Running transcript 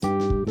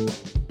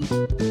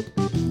Hello,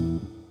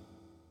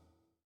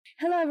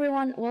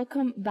 everyone.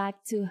 Welcome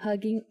back to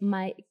Hugging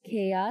My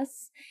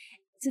Chaos.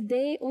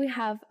 Today we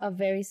have a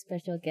very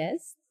special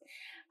guest.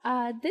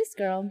 This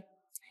girl,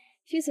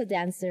 she's a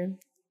dancer.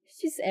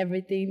 She's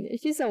everything.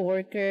 She's a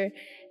worker.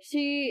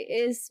 She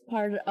is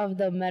part of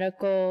the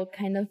medical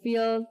kind of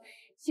field.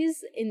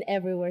 She's in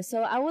everywhere.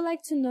 So I would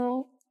like to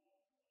know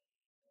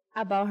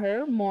about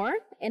her more,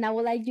 and I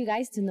would like you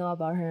guys to know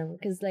about her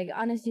because, like,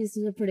 honestly,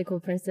 she's a pretty cool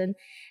person.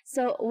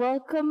 So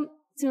welcome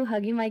to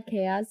Hugging My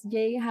Chaos.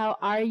 Jay, how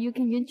are you?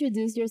 Can you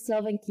introduce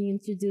yourself and can you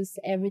introduce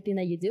everything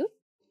that you do?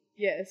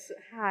 Yes.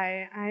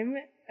 Hi, I'm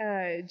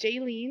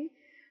Jaylene.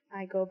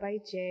 I go by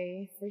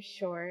Jay for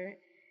short,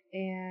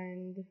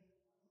 and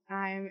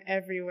I'm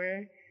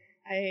everywhere.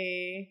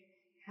 I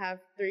have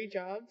 3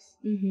 jobs.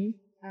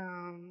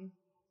 Mm-hmm.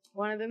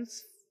 One of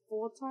them's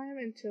full time,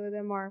 and 2 of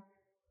them are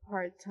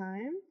part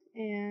time.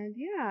 And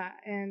yeah,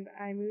 and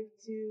I moved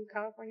to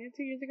California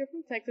 2 years ago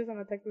from Texas. I'm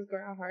a Texas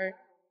girl at heart,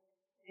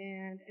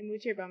 and I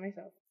moved here by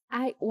myself.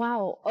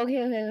 Wow.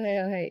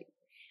 Okay.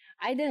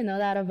 I didn't know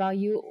that about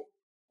you.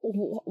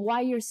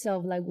 Why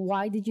yourself? Like,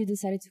 why did you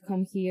decide to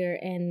come here,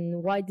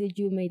 and why did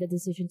you make the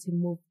decision to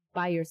move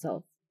by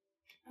yourself?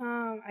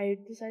 I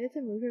decided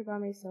to move here by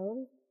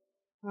myself.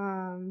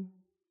 Um,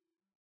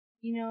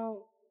 you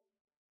know,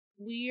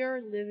 we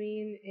are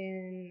living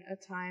in a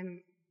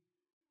time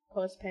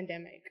post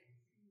pandemic,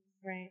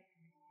 right?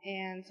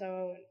 And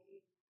so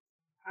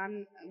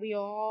we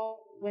all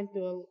went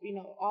through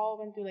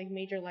like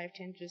major life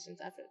changes since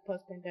after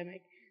post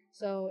pandemic.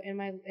 So at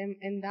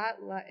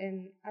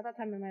that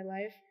time in my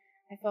life,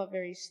 I felt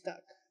very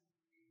stuck.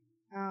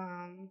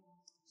 Um,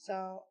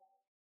 so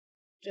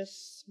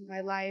just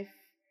my life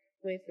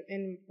with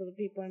the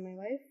people in my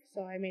life.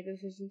 So I made the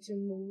decision to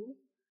move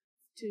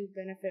to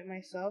benefit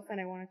myself,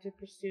 and I wanted to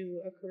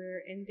pursue a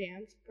career in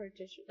dance.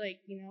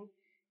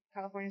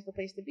 California's the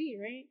place to be,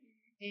 right?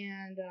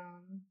 And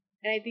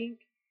I think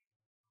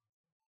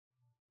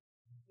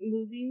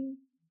moving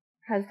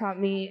has taught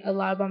me a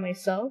lot about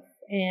myself,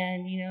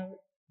 and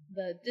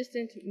the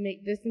distance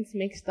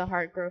makes the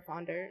heart grow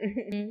fonder.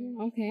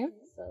 Okay.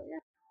 So yeah.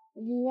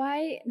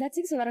 Why? That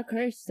takes a lot of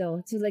courage,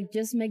 though, to like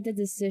just make the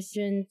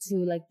decision to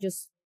like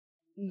just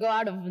go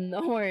out of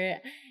nowhere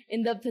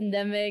in the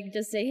pandemic,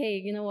 just say, hey,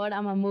 you know what,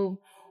 I'm gonna move.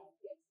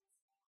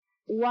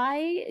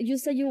 Why? You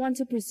said you want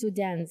to pursue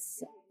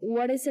dance.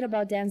 What is it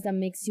about dance that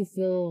makes you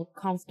feel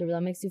comfortable,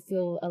 that makes you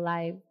feel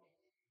alive?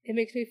 It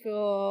makes me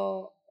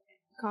feel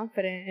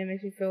confident. It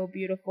makes me feel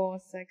beautiful,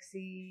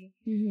 sexy.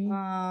 Mm-hmm.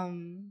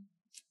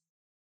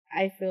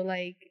 I feel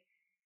like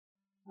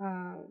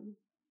um,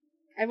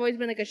 I've always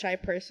been like a shy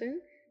person,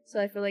 so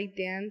I feel like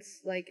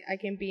dance, like I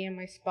can be in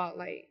my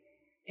spotlight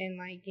and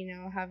like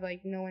have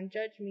like no one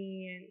judge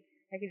me, and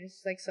I can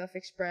just like self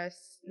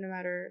express no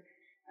matter.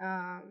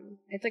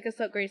 It's like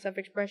a great self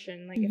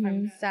expression. Like if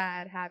I'm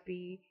sad,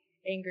 happy,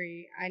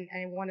 angry,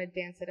 I want to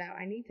dance it out.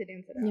 I need to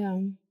dance it out. Yeah.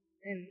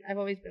 And I've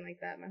always been like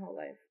that my whole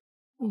life.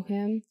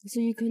 Okay. So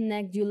you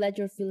let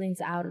your feelings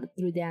out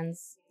through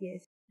dance.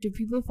 Yes. Do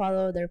people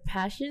follow their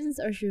passions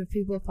or should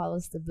people follow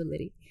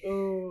stability?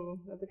 Oh,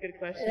 that's a good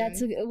question.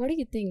 What do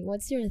you think?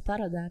 What's your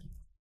thought of that?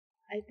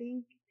 I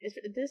think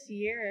this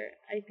year,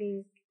 I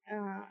think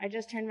I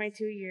just turned my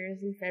 2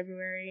 years in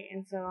February,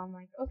 and so I'm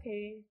like,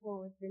 okay,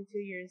 well, it's been 2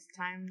 years.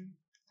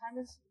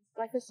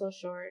 Life is so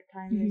short.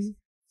 Time is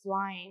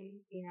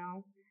flying,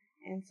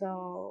 and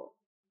so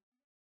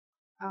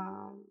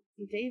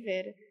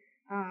David,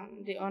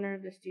 the owner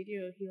of the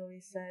studio, he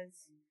always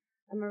says,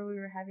 I remember we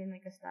were having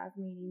like a staff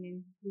meeting,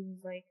 and he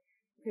was like,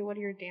 okay, what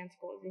are your dance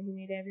goals? And he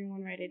made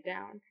everyone write it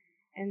down.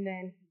 And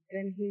then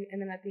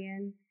at the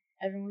end,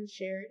 everyone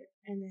shared,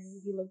 and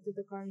then he looked at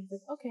the card and he's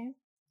like, okay,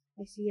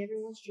 I see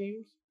everyone's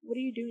dreams. What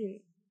are you doing?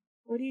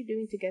 What are you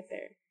doing to get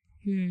there?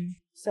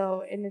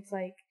 So, and it's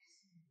like,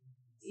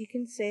 you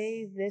can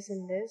say this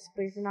and this,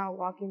 but if you're not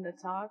walking the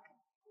talk,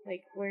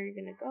 like, where are you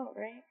gonna go,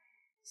 right?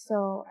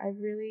 So I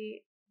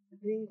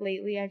think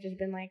lately I've just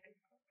been like,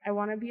 I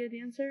want to be a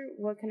dancer.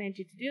 What can I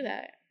do to do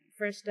that?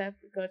 First step,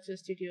 go to the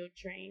studio,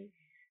 train,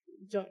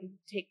 don't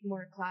take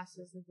more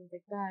classes and things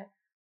like that.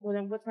 Well,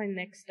 then what's my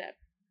next step,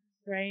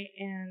 right?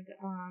 And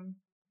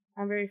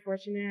I'm very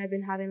fortunate. I've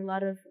been having a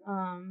lot of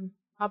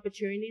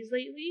opportunities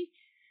lately,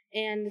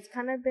 and it's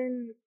kind of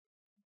been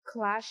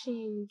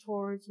clashing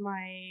towards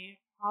my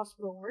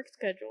hospital work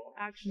schedule,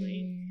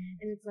 actually.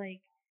 And it's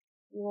like,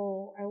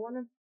 well, I want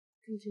to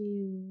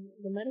continue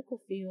the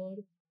medical field,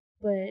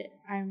 but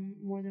I'm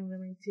more than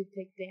willing to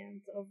take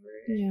dance over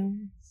it. Yeah.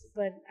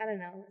 But I don't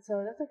know.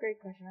 So that's a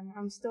great question.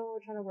 I'm still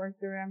trying to work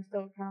through it. I'm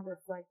still trying to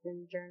reflect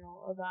and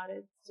journal about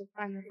it to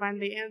find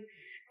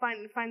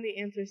the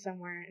answer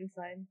somewhere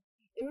inside.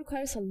 It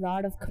requires a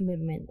lot of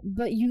commitment,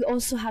 but you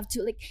also have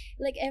to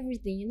like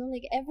everything,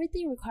 like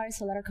everything requires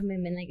a lot of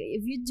commitment. Like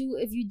if you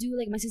do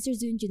like my sister's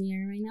doing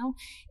engineering right now,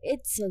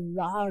 it's a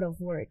lot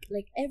of work.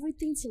 Like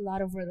everything's a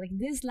lot of work. Like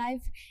this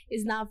life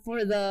is not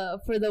for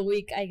the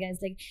weak, I guess.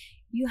 Like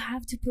you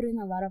have to put in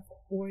a lot of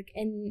work,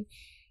 and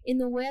in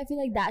a way I feel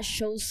like that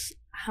shows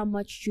how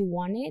much you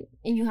want it,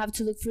 and you have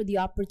to look for the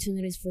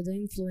opportunities, for the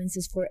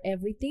influences, for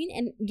everything.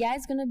 And yeah,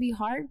 it's gonna be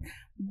hard,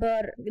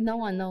 but no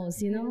one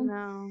knows, you know.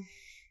 No.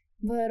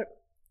 But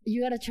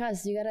you gotta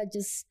trust. You gotta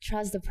just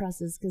trust the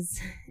process, because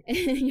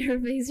your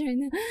face right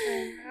now.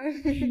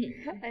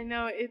 I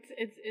know it's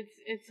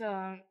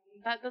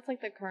that's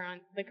like the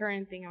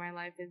current thing in my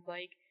life is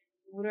like,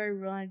 what do I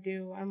really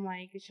do? I'm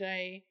like, should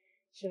I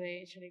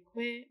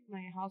quit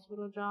my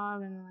hospital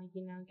job and like,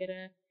 you know,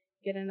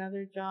 get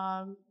another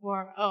job?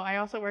 Or I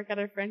also work at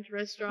a French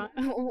restaurant.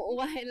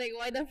 Why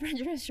the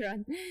French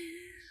restaurant? Do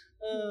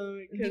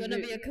you wanna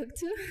be a cook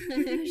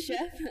too?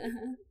 Chef?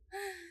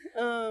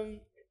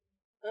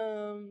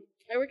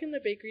 I work in the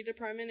bakery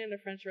department in a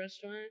French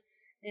restaurant,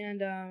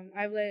 and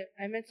I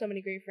met so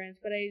many great friends,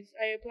 but I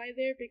applied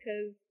there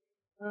because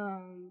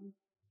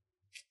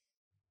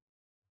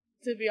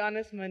to be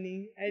honest,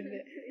 money.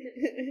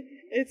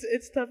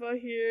 It's tough out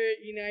here.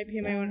 You know, I pay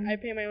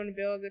my own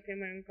bills. I pay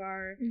my own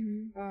car.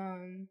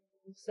 Mm-hmm.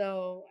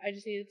 So I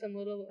just needed some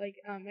little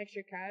like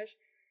extra cash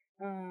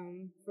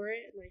for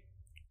it. Like,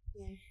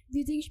 yeah. Do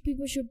you think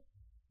people should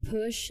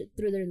push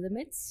through their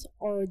limits,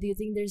 or do you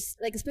think there's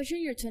like, especially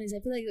in your 20s, I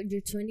feel like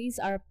your 20s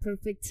are a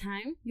perfect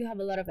time. You have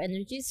a lot of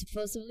energy,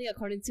 supposedly,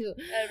 according to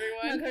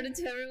everyone,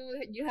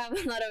 you have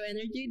a lot of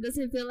energy.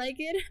 Doesn't feel like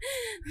it.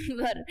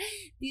 But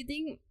do you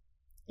think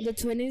the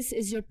 20s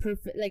is your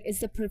perfect, like, it's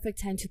the perfect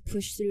time to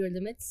push through your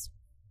limits?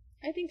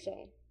 I think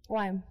so.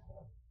 Why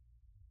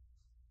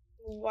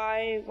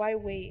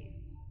wait?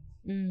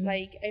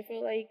 Like, I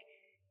feel like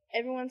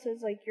everyone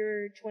says like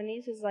your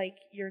 20s is like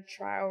your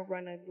trial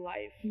run of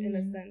life, in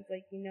a sense.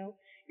 Like, you know,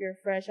 you're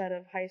fresh out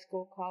of high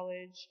school,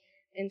 college,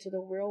 into the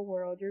real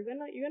world. You're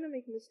gonna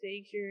make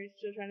mistakes. You're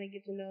still trying to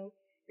get to know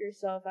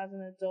yourself as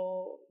an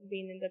adult,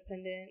 being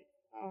independent.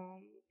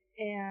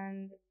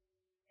 And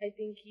I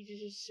think you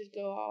just should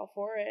go all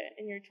for it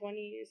in your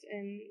 20s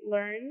and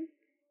learn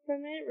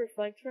from it,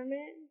 reflect from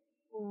it,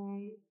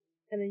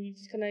 and then you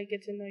just kind of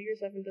get to know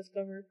yourself and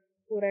discover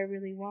what I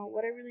really want,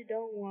 what I really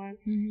don't want.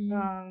 You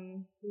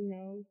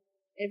know,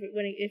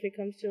 if it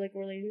comes to like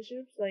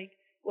relationships, like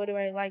what do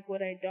I like,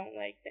 what I don't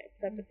like, that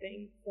type of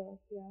thing. So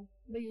yeah.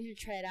 But you should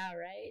try it out,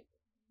 right?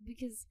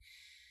 Because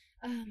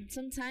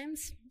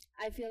sometimes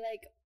I feel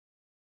like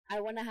I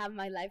want to have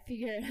my life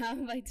figured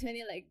out by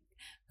 20. Like,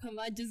 come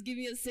on, just give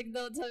me a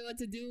signal, tell me what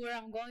to do, where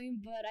I'm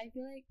going. But I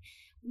feel like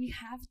we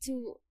have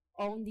to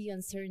own the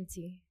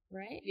uncertainty,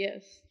 right?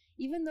 Yes.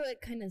 Even though it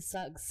kind of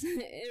sucks,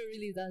 it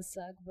really does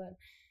suck. But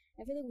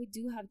I feel like we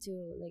do have to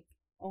like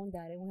own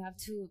that, and we have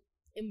to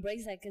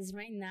embrace that, because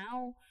right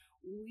now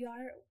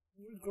we're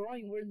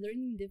growing, we're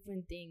learning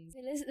different things.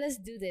 Let's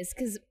do this.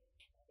 Because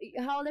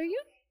how old are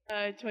you?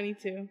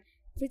 22.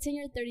 Pretend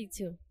you're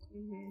 32.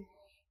 Mm-hmm.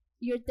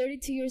 Your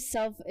 32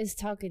 yourself is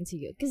talking to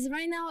you. Because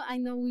right now, I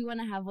know we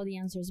want to have all the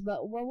answers,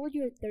 but what would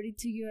your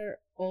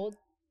 32-year-old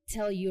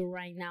tell you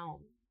right now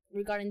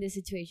regarding this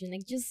situation?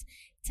 Like, just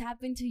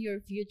tap into your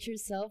future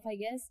self, I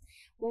guess.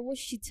 What would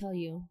she tell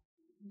you?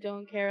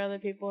 Don't care other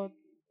people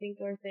think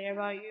or say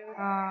about you.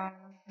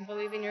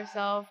 Believe in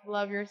yourself,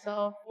 love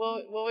yourself.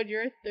 What would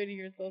your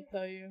 30-year-old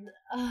tell you?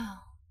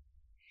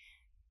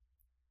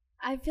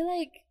 I feel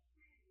like,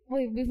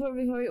 wait, before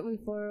we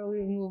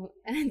move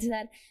into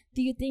that,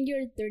 do you think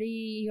your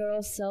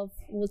 30-year-old self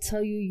will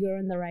tell you you're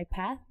on the right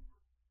path?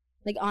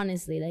 Like,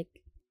 honestly,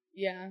 like.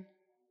 Yeah.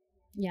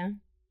 Yeah?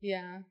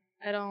 Yeah.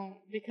 I don't,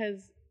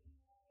 because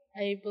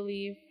I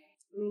believe,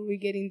 we're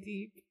getting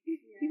deep.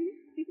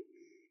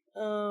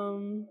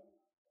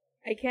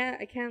 I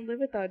can't live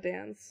without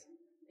dance.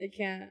 I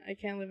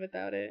can't live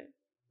without it.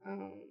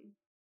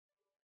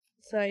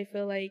 So I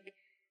feel like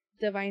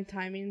divine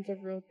timing is a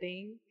real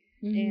thing.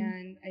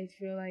 And I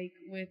feel like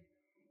with,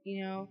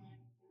 you know,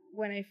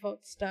 when I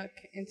felt stuck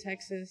in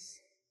Texas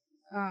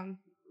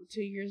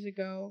 2 years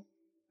ago,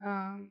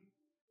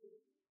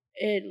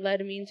 it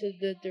led me into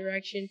the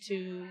direction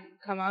to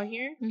come out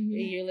here. A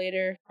year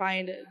later,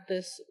 find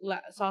this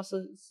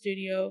salsa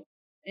studio,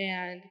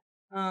 and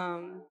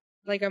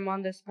like I'm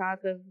on this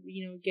path of,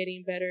 you know,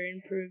 getting better,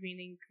 improving,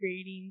 and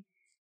creating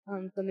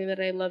something that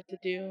I love to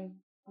do.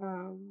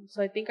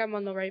 So I think I'm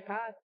on the right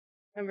path.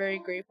 I'm very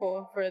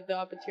grateful for the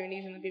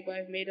opportunities and the people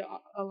I've made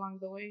along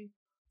the way.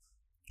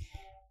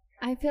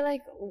 I feel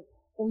like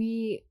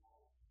we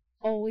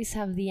always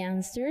have the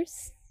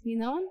answers, you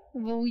know,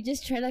 but we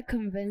just try to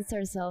convince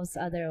ourselves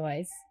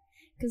otherwise.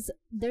 Because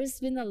there's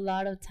been a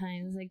lot of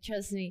times, like,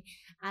 trust me,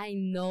 I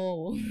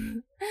know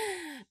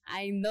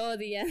I know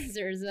the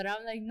answers, but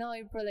I'm like, no,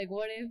 April, like,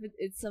 what if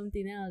it's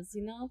something else,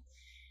 you know?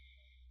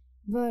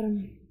 But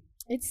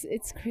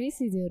it's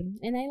crazy, dude,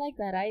 and I like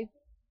that.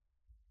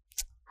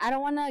 I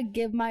don't want to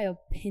give my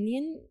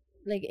opinion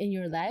like in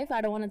your life.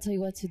 I don't want to tell you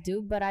what to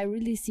do, but I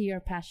really see your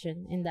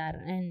passion in that.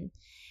 And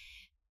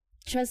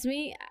trust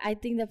me, I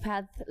think the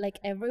path, like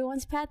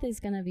everyone's path,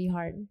 is gonna be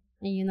hard,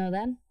 and you know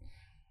that.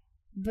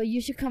 But you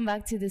should come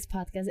back to this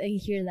podcast and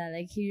hear that,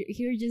 like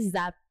hear just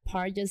that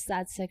part, just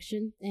that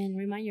section, and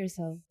remind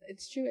yourself.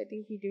 It's true. I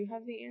think you do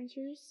have the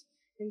answers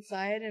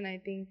inside, and I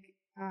think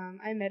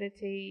I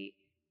meditate,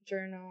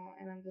 journal,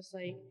 and I'm just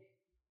like,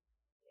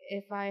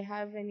 if I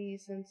have any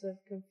sense of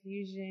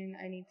confusion,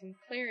 I need some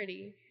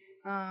clarity.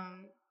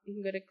 You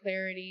can go to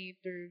clarity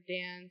through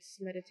dance,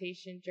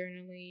 meditation,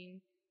 journaling.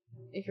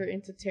 If you're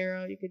into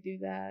tarot, you could do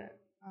that.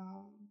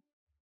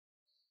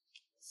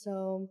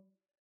 So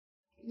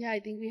yeah, I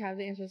think we have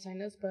the answer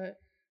behind us, but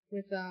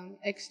with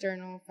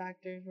external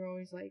factors, we're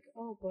always like,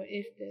 oh, but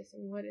if this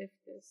and what if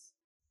this?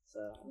 So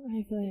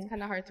I feel it's you.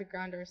 kind of hard to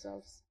ground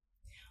ourselves.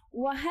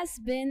 What has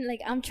been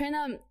like? I'm trying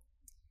to.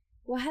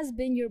 What has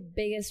been your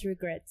biggest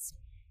regrets?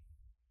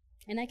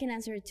 And I can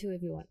answer it too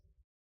if you want.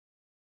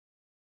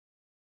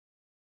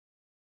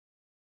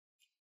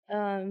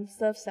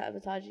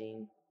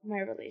 Self-sabotaging my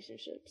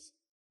relationships.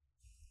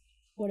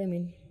 What do you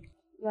mean?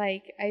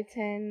 Like I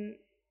think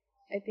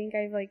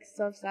I've like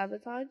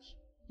self-sabotage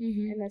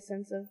Mm-hmm. in a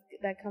sense of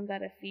that comes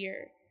out of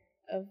fear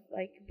of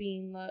like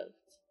being loved,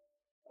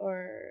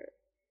 or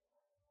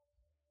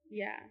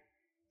yeah.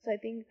 So I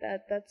think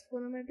that that's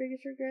one of my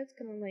biggest regrets,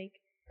 kind of like,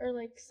 or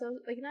like, so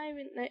like not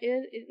even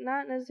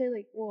not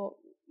necessarily like, well,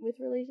 with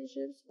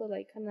relationships, but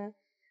like kind of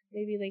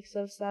maybe like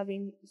self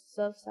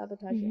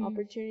sabotaging Mm-hmm.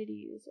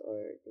 opportunities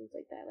or things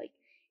like that, like,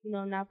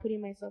 not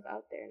putting myself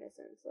out there in a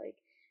sense, like,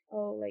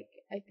 oh, like,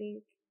 I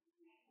think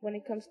when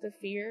it comes to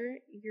fear,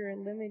 you're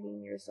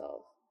limiting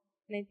yourself,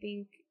 and I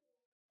think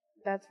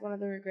that's one of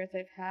the regrets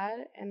I've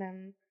had, and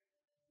um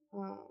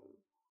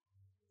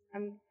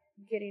I'm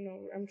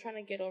I'm trying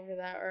to get over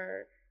that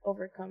or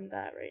overcome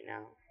that right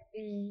now.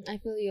 I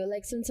feel you.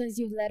 Like sometimes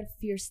you let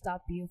fear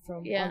stop you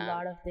from a Yeah.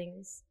 lot of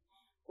things,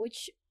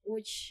 which,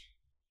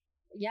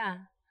 yeah,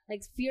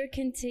 like fear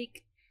can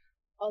take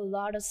a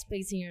lot of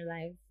space in your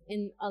life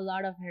in a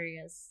lot of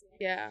areas,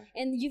 Yeah.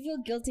 and you feel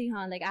guilty,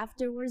 huh? Like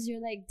afterwards,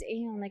 you're like,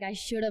 damn, like I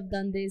should have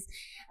done this.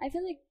 I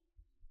feel like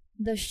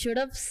the should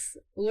haves,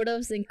 would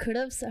haves, and could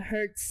haves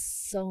hurt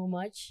so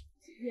much.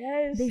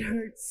 Yes. They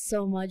hurt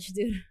so much,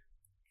 dude.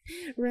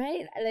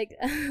 Right? Like,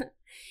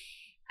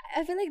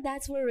 I feel like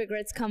that's where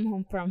regrets come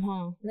home from,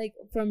 huh? Like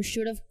from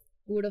should have,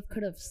 would have,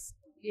 could haves.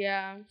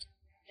 Yeah.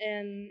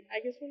 And I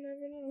guess we'll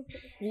never know.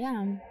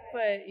 Yeah.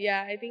 But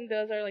yeah, I think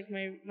those are like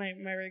my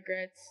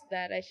regrets,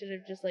 that I should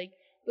have just like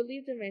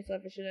believed in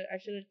myself. I should have I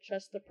should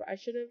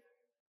have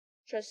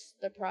trust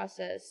the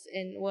process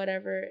in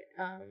whatever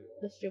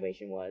the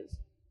situation was.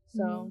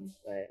 So,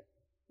 but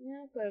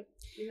yeah, but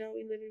we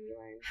live and we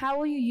learn. How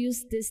will you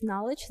use this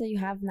knowledge that you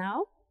have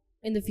now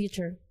in the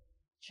future?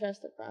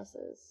 Trust the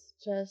process,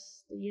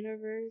 trust the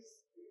universe.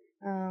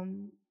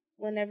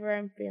 Whenever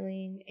I'm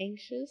feeling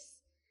anxious,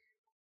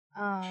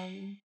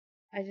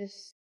 I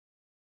just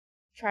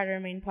try to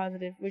remain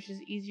positive, which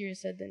is easier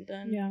said than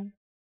done. Yeah.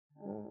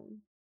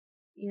 Um,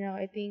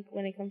 I think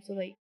when it comes to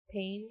like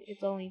pain,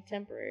 it's only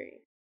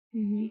temporary.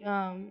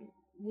 Mm-hmm.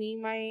 We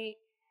might,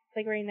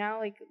 like, right now,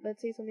 like,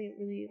 let's say something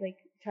really like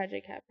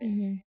tragic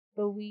happened, Mm-hmm.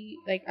 but we,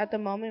 like, at the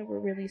moment we're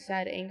really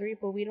sad, angry,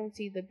 but we don't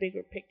see the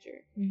bigger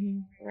picture,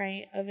 Mm-hmm.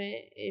 right, of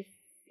it.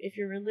 If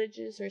you're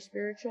religious or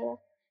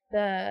spiritual,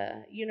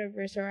 the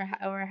universe or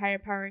a higher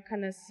power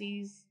kind of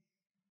sees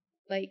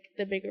like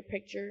the bigger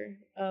picture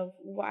of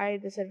why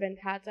this event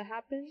had to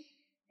happen,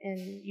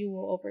 and you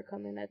will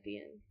overcome it at the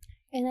end.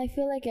 And I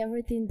feel like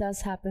everything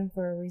does happen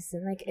for a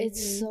reason. Like Mhm.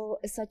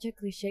 it's such a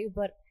cliche,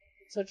 but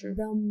So true.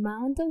 the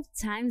amount of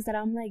times that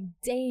I'm like,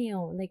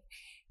 damn, like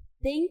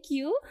thank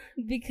you,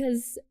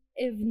 because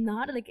if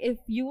not, like if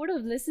you would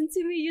have listened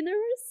to me,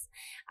 universe,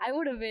 I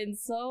would have been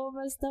so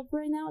messed up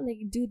right now.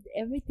 Like, dude,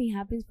 everything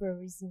happens for a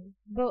reason,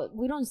 but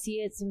we don't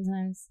see it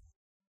sometimes.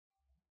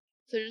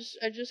 So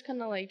I just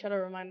kind of like try to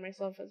remind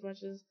myself as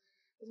much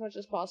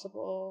as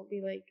possible.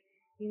 Be like,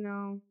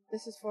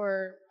 this is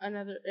for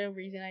a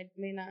reason I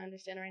may not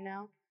understand right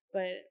now,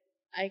 but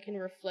I can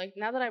reflect.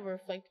 Now that I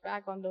reflect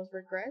back on those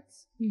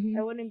regrets, Mm-hmm.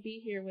 I wouldn't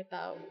be here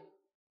without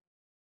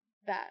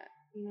that.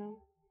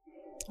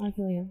 I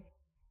feel you.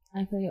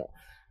 I feel you.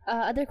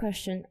 Other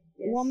question.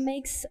 Yes. What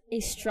makes a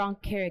strong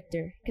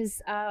character?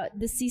 Because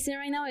the season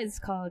right now is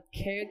called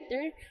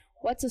character.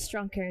 What's a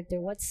strong character?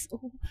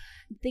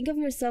 Think of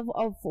yourself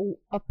of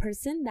a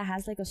person that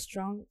has like a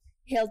strong,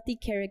 healthy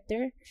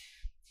character.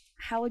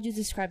 How would you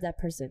describe that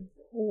person?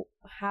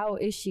 How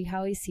is she?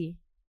 How is he?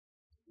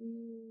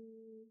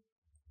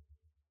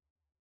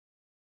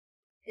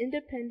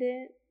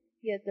 Independent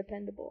yet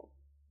dependable.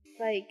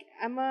 Like,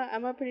 I'm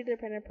a pretty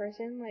dependent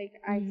person. Like,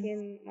 I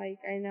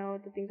know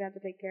the things I have to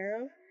take care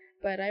of,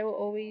 but I will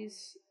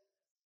always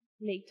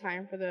make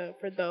time for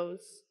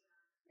those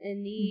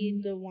in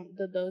need,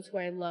 those who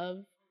I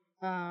love.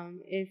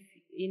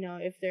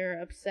 If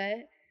they're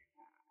upset,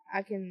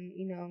 I can,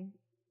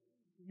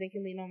 they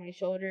can lean on my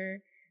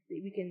shoulder.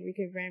 We can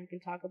rant, we can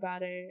talk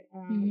about it.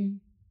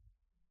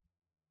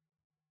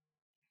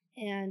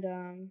 And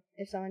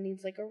if someone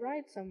needs like a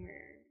ride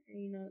somewhere,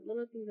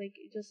 little things like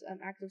just an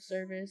act of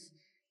service.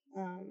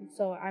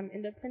 So I'm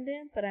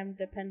independent, but I'm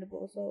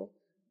dependable. So,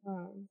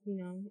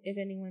 if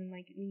anyone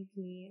like needs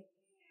me,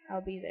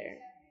 I'll be there.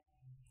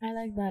 I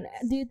like that.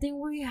 Do you think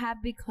we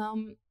have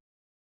become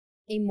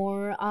a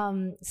more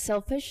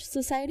selfish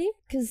society,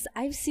 because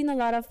I've seen a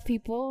lot of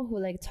people who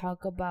like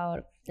talk about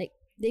like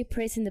they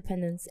praise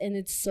independence and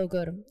it's so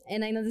good.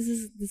 And I know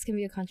this can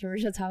be a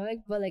controversial topic,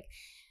 but like,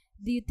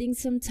 do you think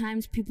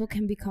sometimes people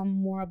can become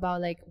more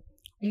about like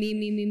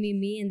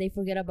me and they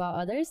forget about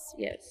others?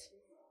 Yes.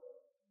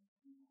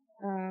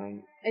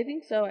 I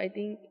think so. I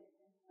think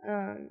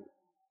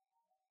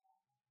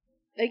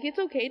like it's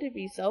okay to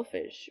be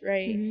selfish,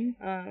 right?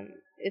 Mm-hmm.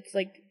 It's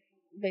like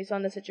based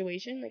on the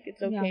situation, like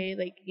it's Yeah. okay,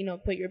 like, you know,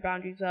 put your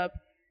boundaries up,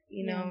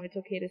 you Yeah. know, it's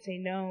okay to say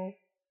no,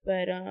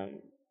 but I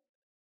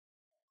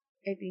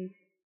think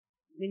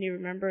we need to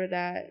remember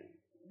that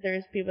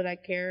there's people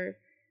that care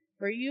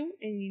for you,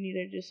 and you need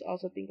to just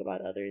also think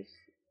about others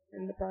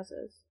in the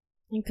process.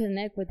 And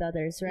connect with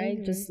others, right?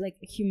 Mhm. Just like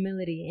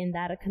humility and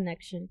that a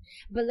connection.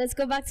 But let's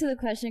go back to the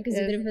question because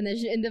you Yes. didn't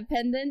finish.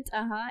 Independent,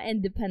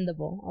 and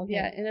dependable. Okay.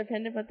 Yeah,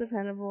 independent but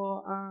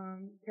dependable,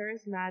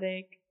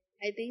 charismatic.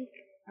 I think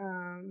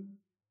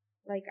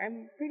like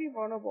I'm pretty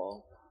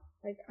vulnerable.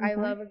 Like I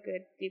Okay. love a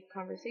good deep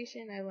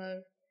conversation. I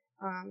love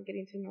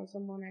getting to know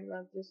someone. I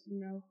love just, you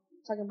know,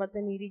 talking about the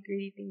nitty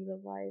gritty things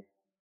of life.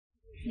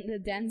 The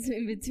dance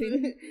in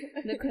between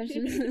the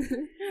questions.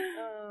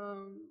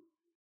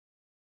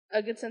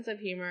 A good sense of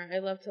humor. I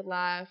love to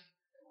laugh.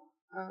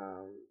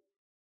 Um,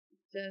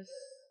 just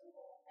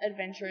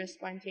adventurous,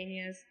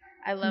 spontaneous.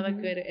 I love a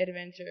good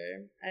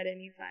adventure at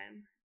any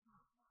time.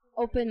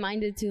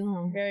 Open-minded too,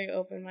 huh? Very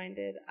open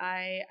minded.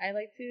 I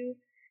like to,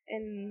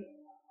 and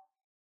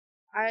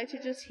I like to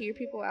just hear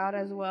people out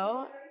as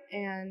well,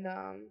 and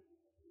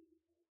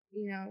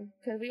you know,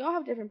 because we all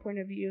have different point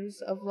of views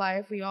of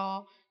life. We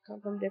all come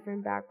from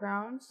different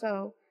backgrounds,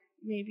 so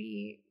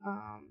maybe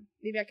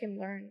I can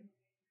learn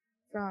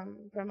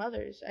from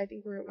others. I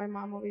think my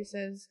mom always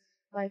says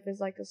life is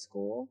like a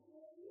school.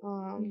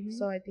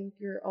 So I think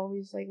you're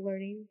always like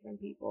learning from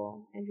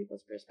people and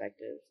people's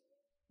perspectives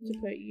to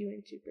put you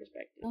into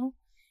perspective. Oh,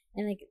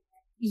 and like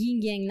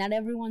yin yang, not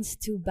everyone's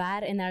too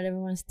bad and not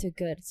everyone's too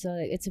good. So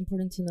like, it's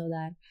important to know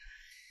that.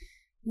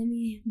 Do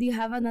you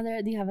have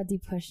a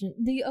deep question?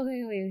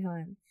 Okay, wait, hold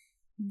on.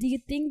 Do you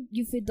think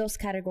you fit those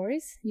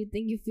categories? You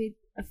think you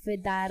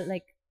fit that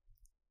like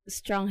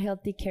strong,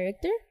 healthy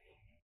character?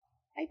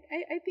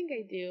 I think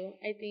I do.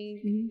 I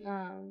think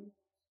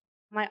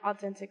my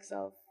authentic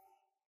self,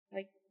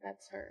 like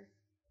that's her.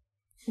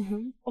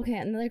 Okay,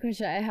 another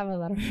question. I have a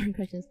lot of more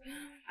questions.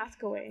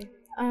 Ask away.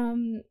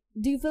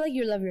 Do you feel like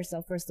you love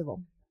yourself first of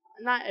all?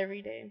 Not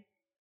every day.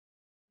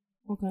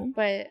 Okay.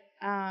 But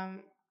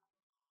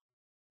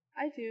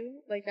I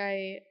do. Like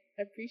I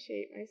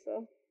appreciate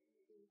myself.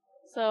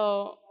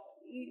 So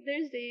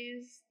there's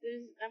days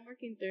I'm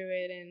working through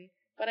it,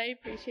 but I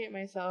appreciate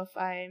myself.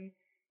 I'm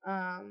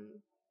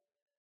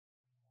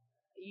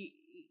you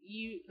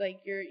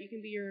you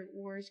can be your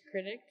worst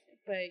critic,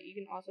 but you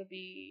can also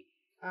be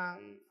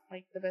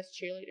like the best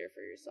cheerleader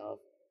for yourself.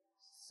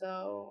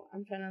 So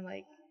I'm trying to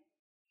like,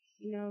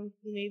 you know,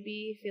 you may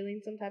be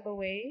feeling some type of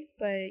way,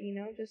 but you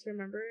know, just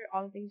remember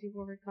all the things you've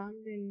overcome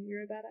and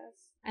you're a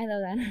badass. I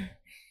love that.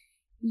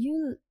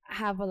 You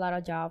have a lot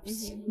of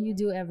jobs. You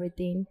do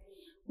everything.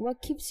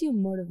 What keeps you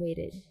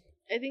motivated?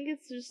 I think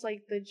it's just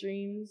like the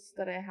dreams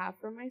that I have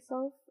for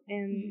myself,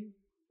 and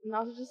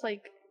also just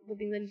like the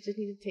things that I just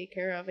need to take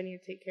care of. I need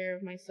to take care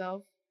of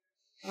myself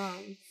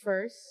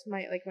first,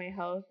 my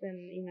health,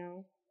 and you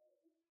know.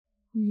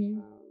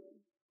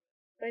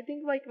 But I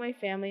think like my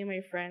family and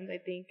my friends, I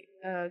think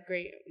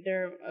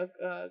they're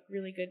a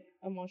really good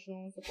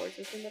emotional support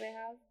system that I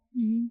have.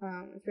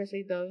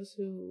 Especially those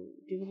who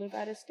do live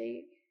out of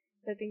state.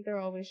 I think they're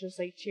always just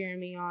like cheering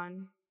me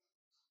on,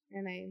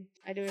 and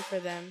I do it for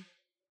them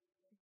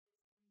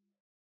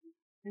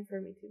and for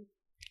me too.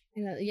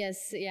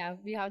 Yes, yeah,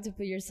 you have to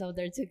put yourself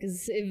there too,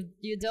 because if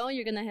you don't,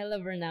 you're gonna hella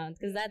burn out,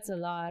 because that's a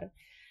lot.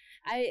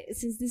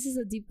 Since this is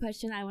a deep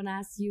question, I want to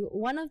ask you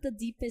one of the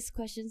deepest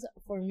questions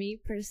for me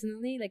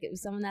personally. Like if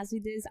someone asks me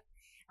this,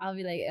 I'll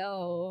be like,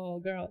 oh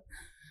girl.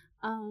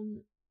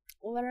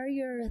 What are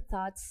your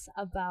thoughts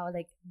about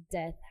like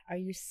death? Are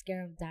you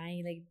scared of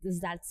dying? Like, does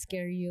that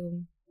scare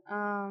you?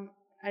 I'm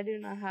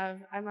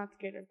not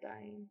scared of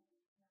dying.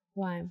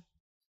 Why?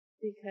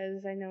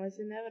 Because I know it's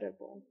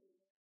inevitable.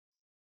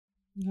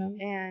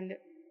 And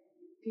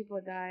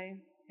people die.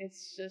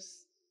 It's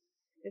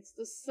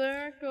the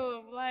circle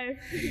of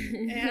life.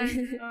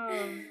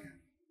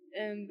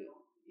 And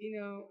you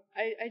know,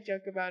 I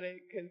joke about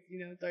it because, you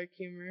know, dark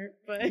humor,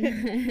 but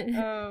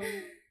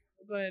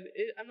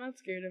I'm not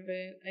scared of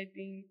it. I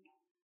think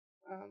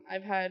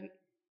I've had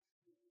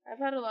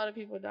a lot of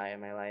people die in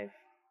my life,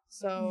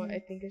 so I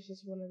think it's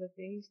just one of the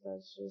things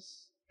that's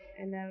just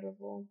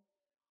inevitable.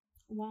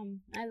 Wow,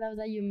 I love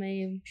that you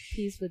made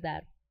peace with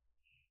that.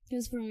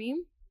 Because for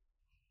me,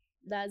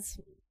 that's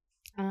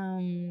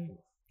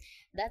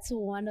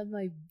one of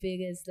my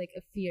biggest like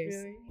fears.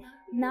 Really?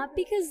 Not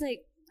because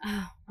like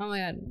oh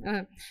my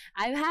god,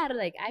 I've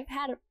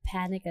had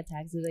panic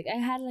attacks. Like I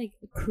had like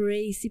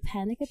crazy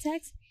panic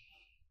attacks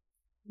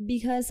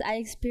because I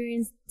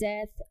experienced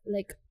death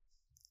like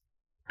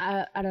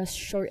at a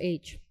short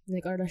age.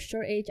 Like at a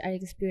short age, I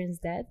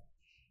experienced that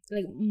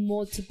like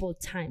multiple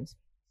times,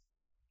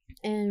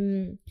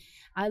 and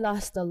I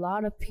lost a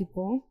lot of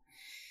people.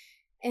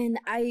 And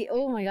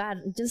oh my god,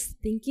 just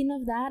thinking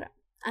of that,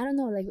 I don't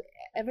know, like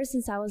ever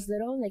since I was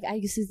little, like I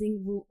used to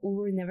think we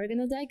were never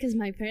gonna die because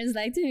my parents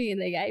lied to me.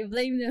 Like I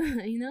blame them,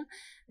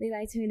 they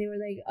lied to me. They were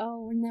like,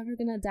 "Oh, we're never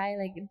gonna die.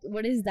 Like,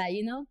 what is that?"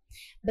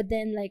 But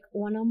then, like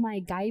one of my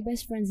guy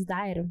best friends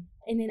died,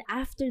 and then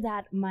after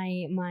that,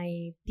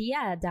 my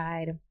tia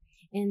died,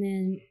 and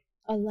then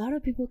a lot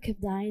of people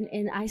kept dying,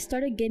 and I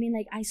started getting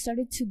like I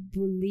started to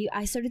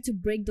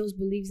break those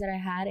beliefs that I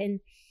had, and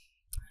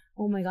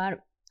oh my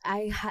god,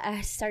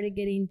 I started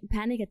getting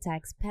panic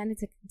attacks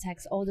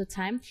all the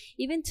time,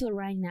 even till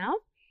right now.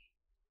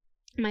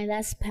 My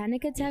last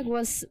panic attack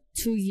was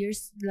 2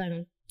 years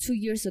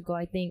ago,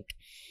 I think.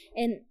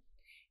 And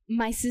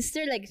my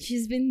sister, like,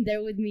 she's been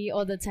there with me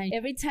all the time.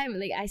 Every time,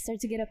 like, I start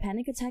to get a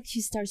panic attack,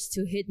 she starts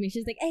to hit me.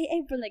 She's like, hey,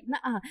 April, like,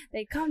 nah,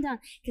 like, calm down.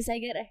 Because I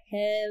get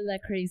hella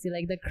crazy,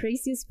 like, the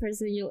craziest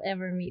person you'll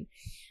ever meet.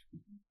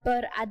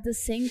 But at the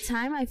same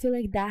time, I feel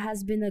like that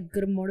has been a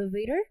good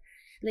motivator,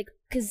 like,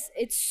 because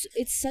it's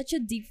such a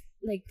deep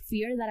like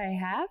fear that I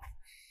have,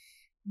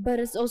 but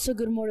it's also a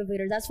good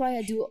motivator. That's why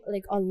I do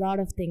like a lot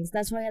of things.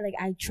 That's why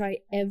I try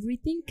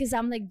everything, because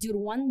I'm like, dude,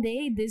 one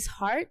day this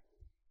heart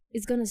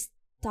is gonna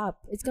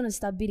stop. It's gonna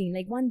stop beating.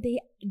 Like one day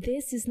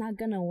this is not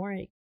gonna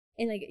work,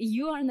 and like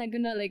you are not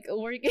gonna like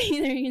work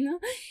either.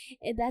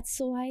 And that's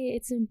why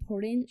it's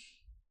important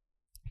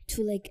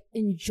to like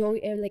enjoy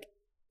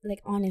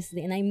like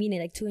honestly, and I mean it,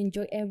 like to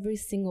enjoy every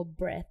single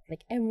breath,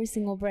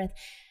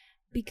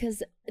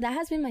 because that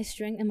has been my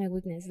strength and my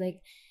weakness.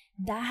 Like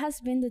that has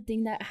been the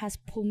thing that has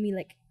pulled me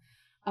like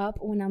up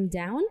when I'm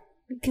down,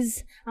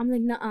 because I'm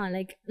like,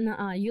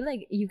 nah,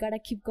 you gotta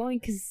keep going,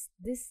 because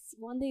this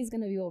one day is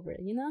gonna be over.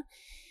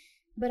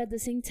 But at the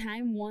same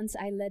time, once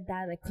I let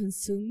that like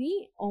consume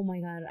me, oh my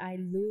god, I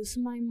lose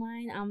my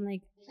mind. I'm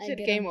like,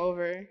 game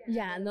over.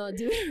 Yeah, no,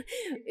 dude.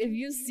 If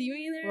you see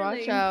me there,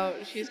 watch like,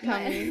 out, she's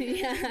coming.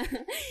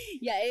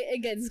 Yeah,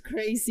 it gets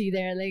crazy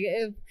there. Like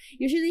it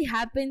usually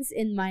happens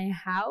in my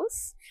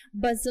house,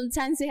 but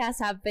sometimes it has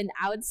happened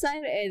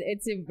outside, and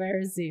it's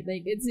embarrassing.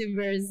 Like it's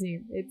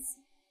embarrassing. It's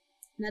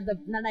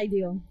not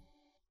ideal.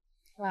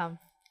 Wow.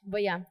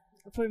 But yeah,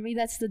 for me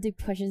that's the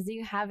deep questions. Do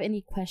you have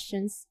any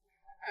questions?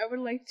 I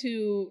would like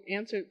to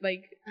answer,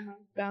 like,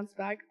 bounce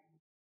back.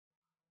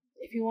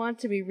 If you want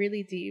to be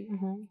really deep,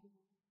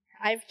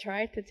 I've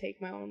tried to take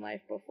my own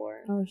life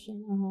before. Oh shit.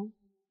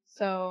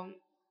 So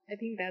I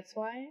think that's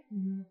why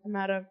I'm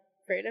not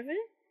afraid of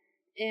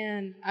it.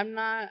 And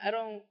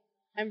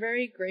I'm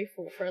very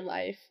grateful for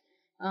life.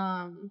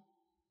 I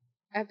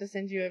have to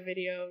send you a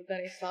video that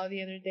I saw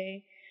the other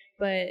day,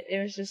 but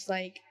it was just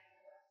like,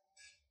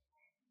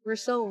 we're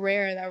so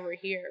rare that we're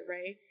here,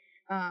 right?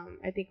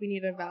 I think we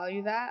need to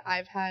value that.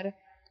 I've had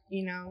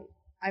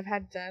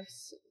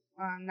deaths,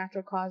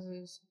 natural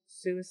causes,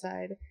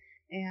 suicide,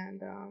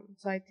 and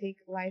so I take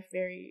life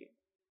very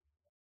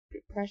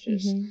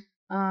precious.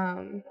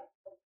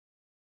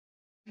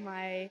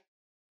 My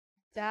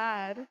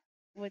dad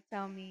would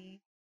tell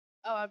me,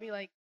 "Oh, I'd be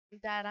like,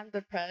 Dad, I'm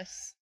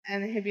depressed,"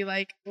 and he'd be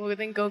like, "Well,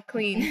 then go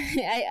clean."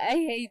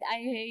 I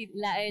hate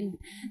Latin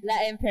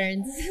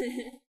parents.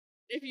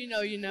 If you know,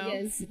 you know.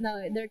 Yes,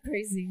 no, they're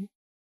crazy.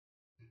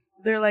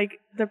 They're like,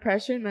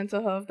 depression,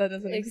 mental health, that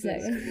doesn't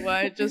Exactly. exist.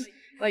 What? Just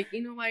like,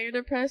 why you're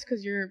depressed?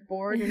 Because you're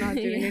bored, you're not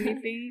doing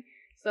anything.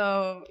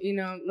 So,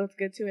 let's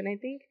get to it. And I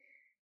think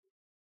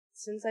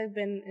since I've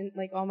been in,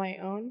 like, on my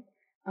own,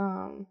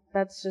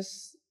 that's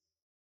just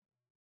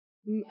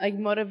like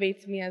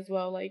motivates me as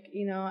well. Like,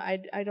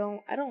 I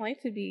don't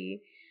like to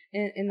be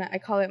in that, I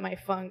call it my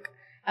funk.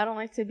 I don't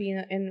like to be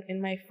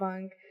in my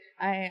funk.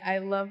 I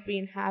love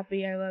being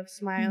happy. I love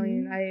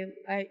smiling. I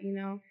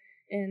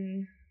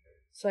and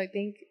so I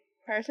think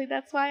partially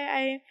that's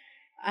why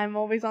I'm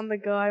always on the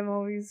go. I'm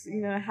always,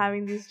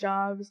 having these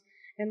jobs,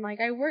 and like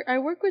I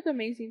work with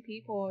amazing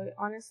people.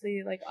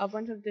 Honestly, like a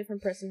bunch of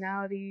different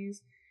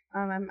personalities.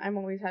 I'm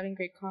always having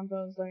great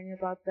convos, learning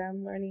about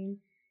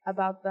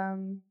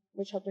them,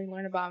 which helped me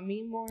learn about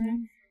me more. Yeah.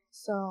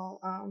 So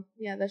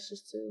yeah, that's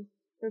just to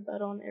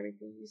rebuttal on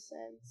everything you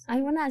said. So.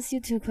 I want to ask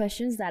you two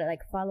questions that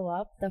like follow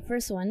up. The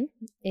first one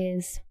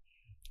is,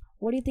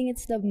 what do you think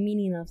it's the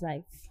meaning of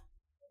life?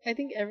 I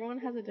think everyone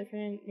has a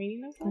different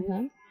meaning of life.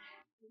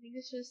 I think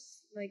it's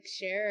just like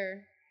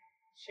share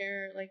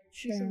like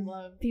peace and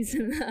love. Peace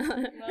and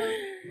love.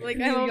 Like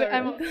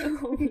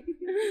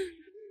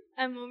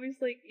I'm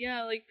always like,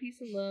 yeah, like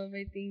peace and love.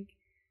 I think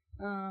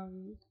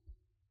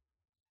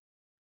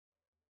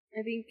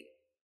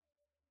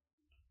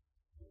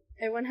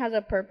everyone has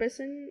a purpose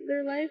in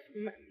their life.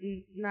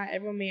 Not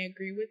everyone may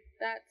agree with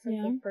that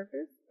sense of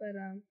purpose, but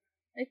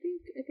I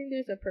think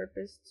there's a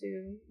purpose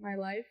to my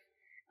life.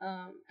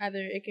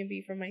 Either it can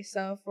be for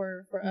myself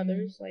or for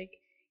others, like,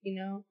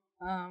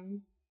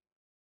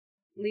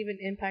 leave an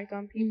impact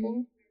on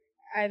people,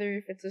 either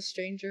if it's a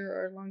stranger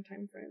or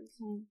longtime friends.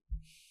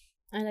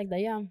 I like that.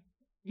 Yeah,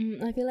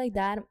 I feel like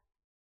that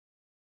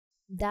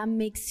that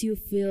makes you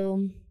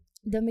feel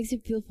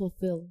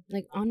fulfilled.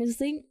 Like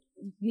honestly,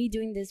 me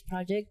doing this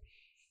project,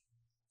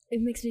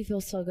 it makes me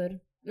feel so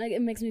good. Like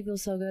it makes me feel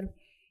so good.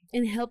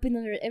 And helping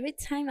other every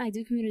time I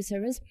do community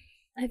service,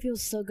 I feel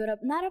so good up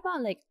not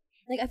about like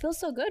I feel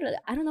so good.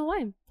 I don't know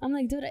why. I'm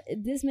like, dude,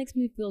 this makes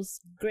me feel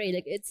great.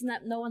 Like it's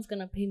not no one's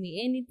gonna pay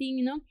me anything,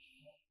 you know?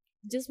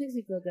 Just makes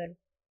me feel good.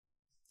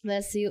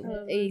 Bless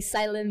you. A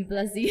silent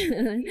bless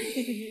you.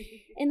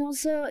 And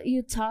also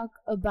you kind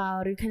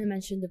of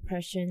mentioned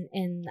depression,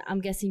 and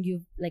I'm guessing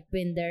you've like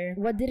been there.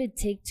 What did it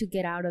take to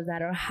get out of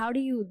that, or how do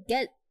you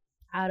get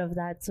out of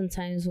that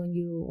sometimes when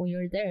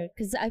you're there?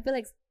 Because I feel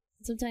like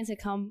sometimes it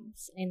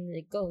comes and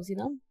it goes, you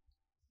know.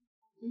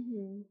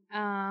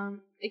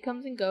 It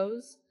comes and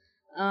goes.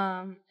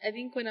 I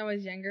think when I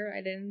was younger,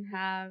 I didn't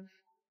have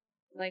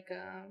like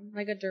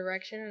a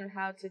direction on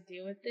how to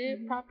deal with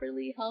it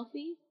properly,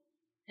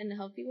 in a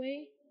healthy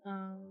way.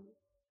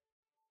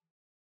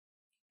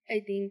 I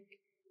think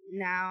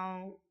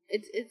now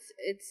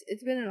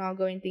it's been an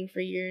ongoing thing for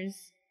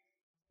years,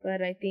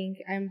 but I think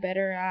I'm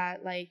better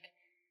at like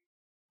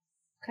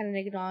kind of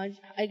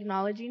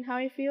acknowledging how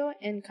I feel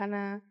and kind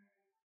of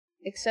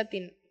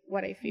accepting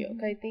what I feel.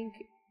 'Cause I think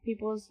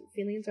people's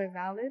feelings are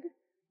valid,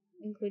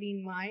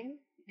 including mine,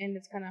 and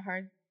it's kind of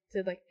hard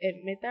to like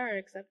admit that or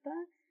accept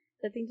that.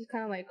 So I think just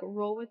kind of like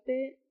roll with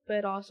it,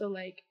 but also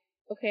like,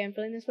 okay, I'm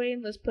feeling this way.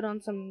 Let's put on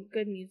some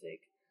good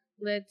music.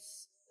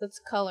 Let's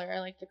color. I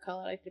like to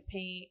color. I like to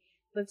paint.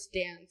 Let's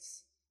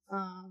dance.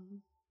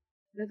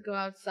 Let's go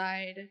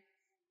outside.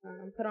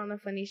 Put on a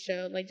funny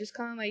show. Like just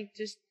kind of like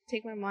just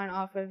take my mind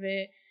off of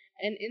it.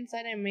 And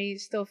inside, I may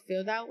still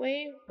feel that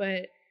way,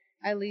 but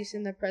at least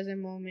in the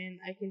present moment,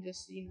 I can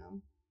just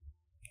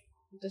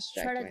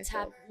distract Try to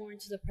myself. tap more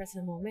into the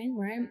present moment,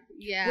 right?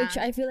 Yeah. Which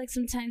I feel like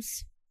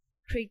sometimes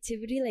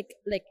creativity,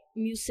 like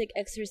music,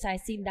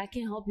 exercising, that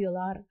can help you a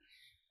lot.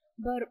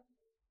 But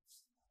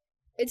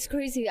it's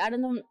crazy. I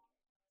don't know.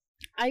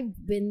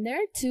 I've been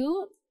there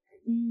too.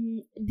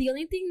 The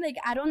only thing, like,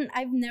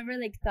 I've never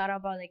like thought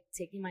about like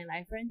taking my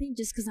life or anything,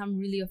 just because I'm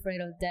really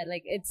afraid of death.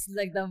 Like, it's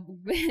like the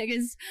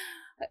biggest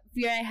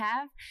fear I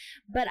have.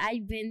 But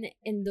I've been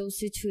in those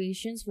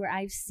situations where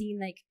I've seen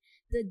like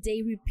the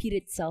day repeat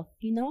itself,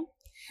 you know?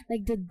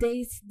 Like the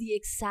day's the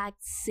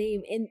exact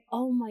same. And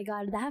oh my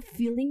god, that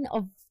feeling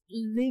of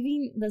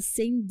living the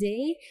same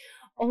day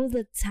all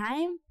the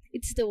time,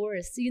 it's the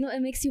worst. You know,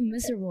 it makes you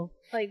miserable.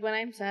 Like when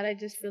I'm sad, I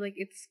just feel like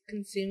it's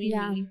consuming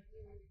Yeah. me,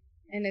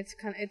 and it's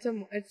kind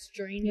of it's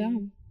draining. Yeah.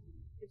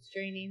 It's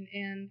draining,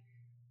 and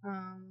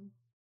um,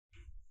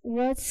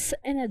 What's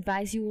an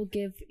advice you will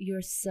give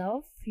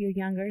yourself, your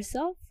younger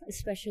self,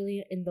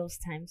 especially in those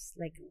times?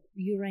 Like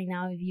you right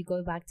now, if you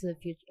go back to the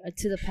future,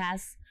 to the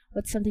past,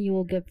 what's something you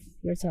will give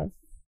yourself?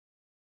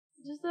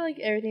 just that, like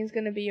everything's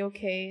gonna be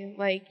okay.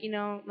 Like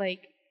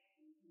like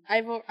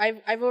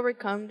I've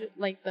overcome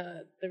like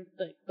the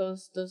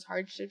those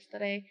hardships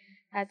that I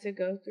had to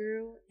go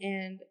through,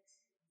 and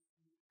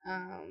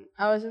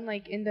I wasn't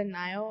like in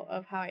denial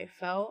of how I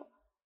felt,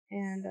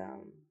 and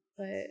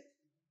but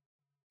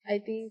I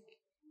think,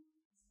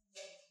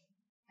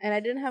 and I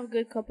didn't have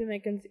good coping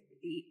mechanisms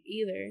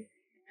either.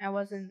 I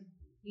wasn't,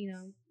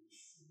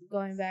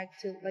 going back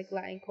to like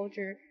Latin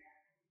culture.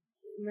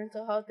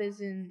 Mental health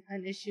isn't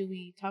an issue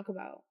we talk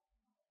about.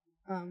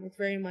 It's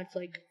very much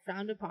like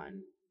frowned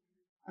upon.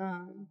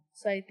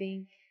 So I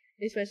think,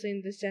 especially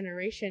in this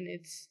generation,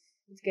 it's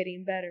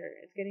getting better.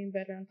 It's getting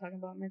better. I'm talking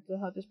about mental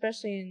health,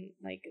 especially in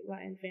like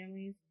Latin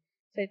families.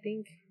 So I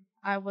think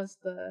I was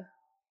the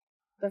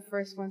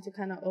first one to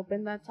kind of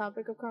open that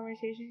topic of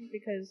conversation,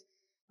 because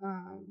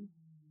um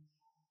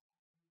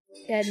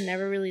it had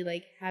never really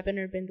like happened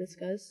or been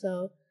discussed.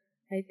 So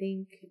I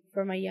think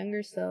for my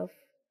younger self,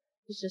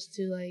 it's just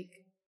to like,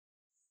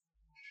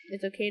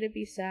 it's okay to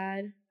be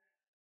sad,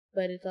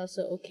 but it's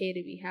also okay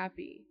to be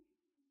happy.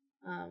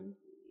 Um,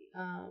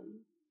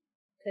 um,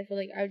 'Cause I feel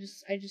like I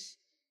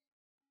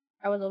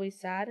was always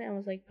sad, and I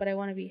was like, but I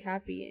want to be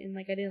happy, and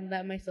like I didn't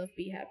let myself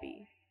be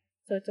happy.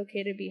 So it's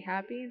okay to be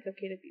happy. It's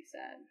okay to be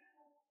sad.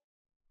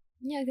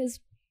 Yeah, because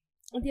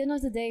at the end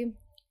of the day,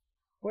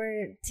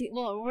 we're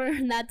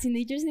not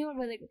teenagers anymore,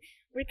 but like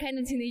we're kind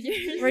of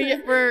teenagers. We're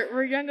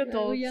young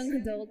adults. We're young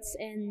adults,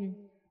 and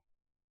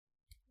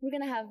we're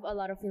gonna have a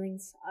lot of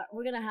feelings.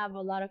 We're gonna have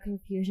a lot of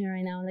confusion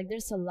right now. Like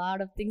there's a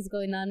lot of things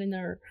going on in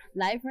our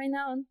life right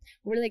now.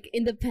 We're like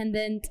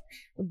independent,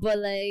 but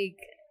like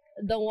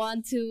don't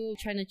want to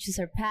trying to choose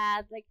our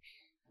path. Like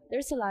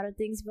there's a lot of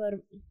things, but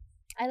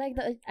I like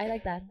that. I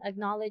like that.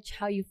 Acknowledge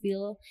how you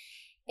feel,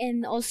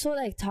 and also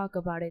like talk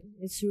about it.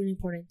 It's really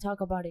important. Talk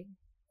about it.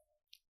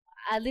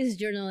 At least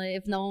journal it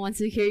if no one wants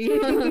to hear you,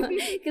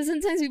 because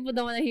sometimes people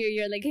don't want to hear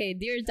you. Like, hey,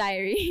 dear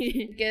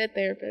diary. Get a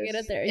therapist. Get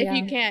a therapist.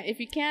 If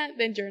you can't,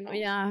 then journal.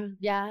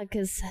 Yeah,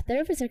 because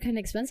therapists are kind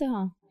of expensive,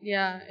 huh?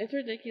 Yeah, it's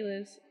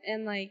ridiculous,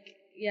 and like,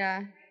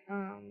 yeah.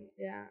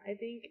 I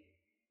think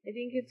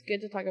it's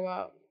good to talk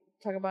about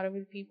it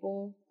with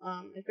people,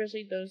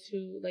 especially those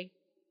who like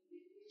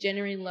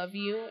genuinely love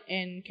you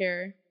and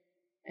care.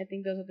 I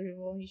think those are the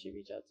people you should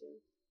reach out to.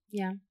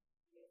 Yeah,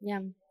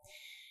 Yeah.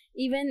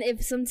 Even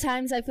if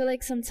sometimes I feel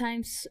like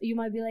sometimes you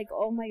might be like,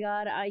 oh my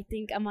god, I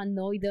think I'm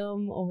annoyed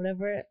them or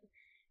whatever.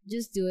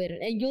 Just do it,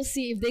 and you'll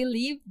see if they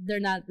leave, they're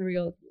not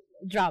real.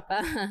 Drop.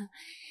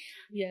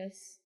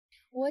 Yes.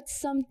 What's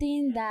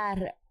something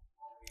that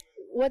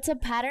what's a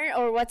pattern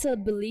or what's a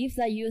belief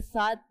that you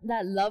thought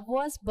that love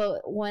was,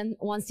 but when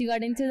once you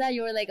got into that,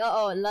 you were like,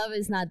 oh, love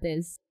is not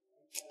this.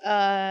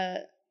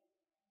 Uh,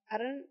 I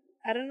don't.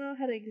 I don't know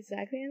how to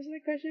exactly answer the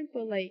question,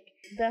 but like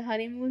the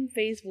honeymoon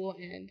phase will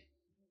end.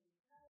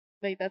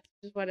 Like that's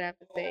just what I have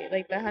to say.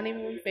 Like the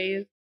honeymoon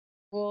phase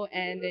will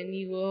end, and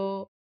you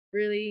will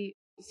really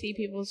see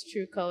people's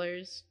true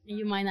colors.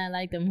 You might not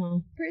like them, huh?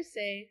 Per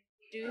se,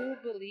 do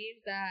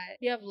believe that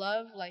if you have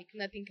love, like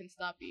nothing can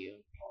stop you.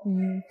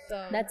 Mm.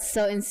 So That's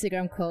so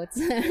Instagram quotes,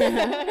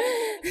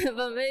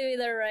 but maybe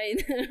they're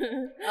right.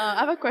 I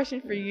have a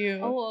question for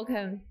you. Oh,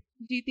 okay.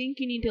 Do you think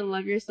you need to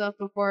love yourself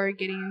before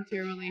getting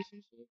into a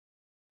relationship?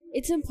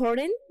 It's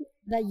important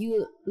that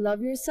you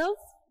love yourself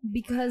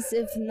because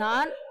if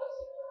not,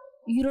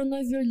 you don't know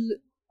if you're.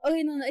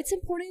 Okay, no. It's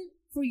important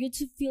for you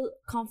to feel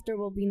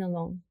comfortable being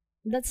alone.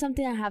 That's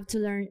something I have to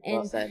learn, and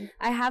Well said.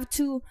 I have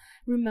to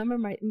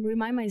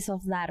remind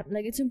myself that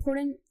like it's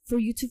important for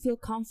you to feel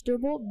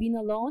comfortable being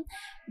alone,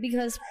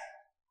 because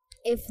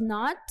if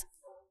not,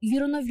 you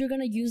don't know if you're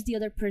gonna use the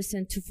other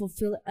person to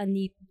fulfill a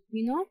need,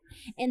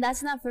 and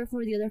that's not fair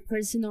for the other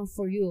person or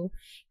for you,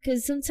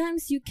 because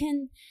sometimes you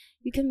can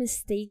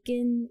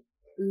mistaken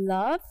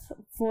love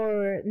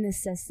for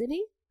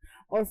necessity,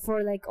 or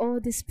for like, oh,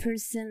 this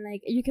person,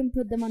 like you can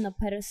put them on a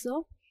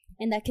pedestal,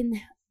 and that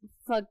can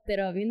fuck it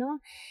up.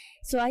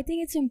 So I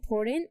think it's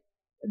important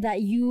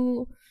that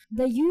you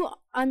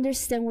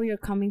understand where you're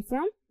coming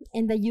from,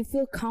 and that you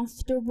feel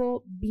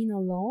comfortable being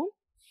alone,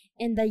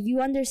 and that you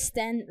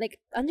understand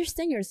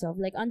yourself,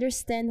 like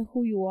understand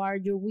who you are,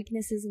 your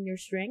weaknesses and your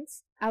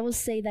strengths. I will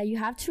say that you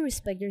have to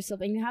respect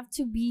yourself, and you have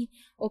to be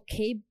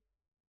okay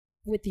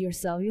with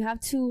yourself. You have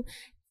to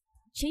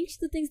change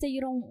the things that you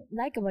don't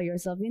like about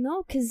yourself,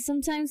 because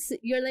sometimes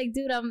you're like,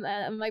 dude,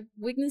 my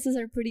weaknesses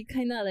are pretty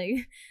kind of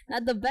like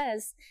not the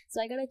best,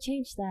 so I gotta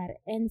change that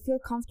and feel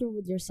comfortable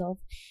with yourself.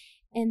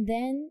 And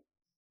then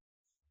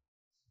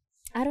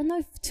I don't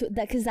know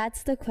that, because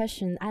that's the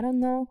question. I don't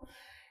know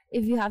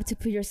if you have to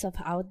put yourself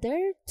out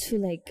there to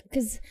like,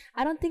 because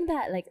I don't think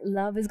that like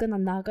love is gonna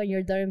knock on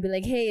your door and be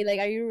like, hey, like,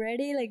 are you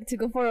ready like to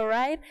go for a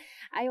ride?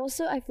 I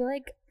feel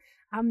like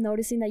I'm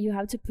noticing that you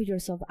have to put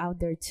yourself out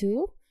there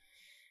too,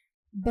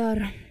 but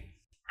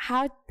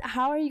how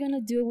are you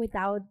gonna do it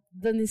without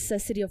the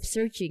necessity of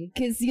searching?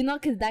 Because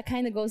that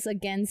kind of goes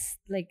against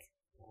like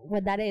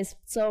what that is.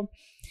 So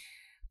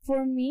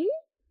for me,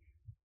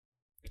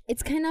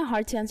 it's kind of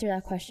hard to answer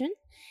that question,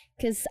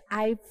 because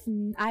I've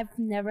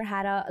never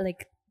had a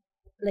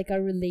like a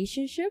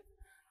relationship,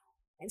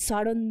 and so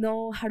I don't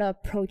know how to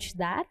approach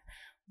that.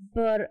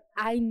 But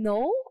I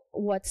know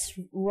what's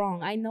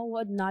wrong. I know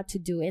what not to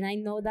do, and I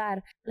know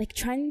that like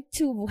trying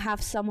to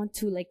have someone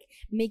to like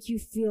make you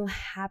feel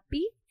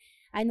happy,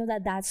 I know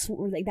that that's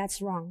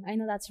wrong. I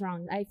know that's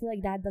wrong. I feel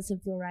like that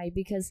doesn't feel right,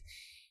 because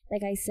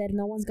like I said,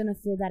 no one's gonna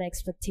feel that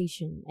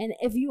expectation. And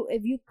if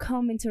you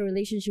come into a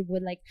relationship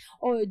with like,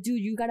 oh dude,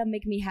 you gotta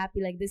make me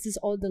happy, like this is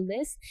all the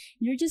list,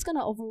 you're just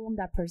gonna overwhelm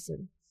that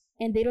person,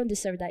 and they don't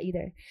deserve that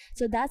either.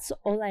 So that's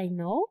all I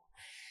know.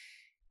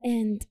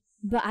 And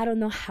but I don't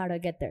know how to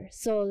get there.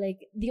 So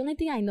like the only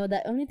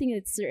thing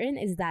that's certain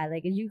is that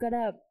like you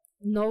gotta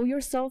know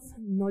yourself,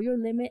 know your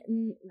limit.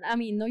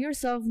 Know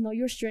yourself, know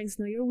your strengths,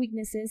 know your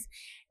weaknesses,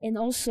 and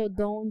also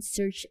don't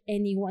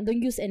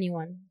use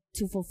anyone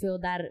to fulfill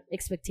that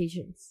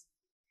expectations.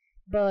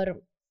 But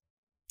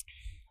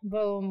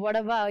what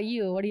about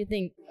you? What do you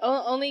think?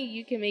 Only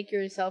you can make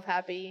yourself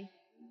happy,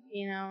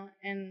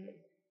 and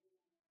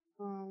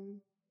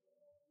um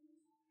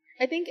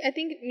I think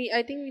me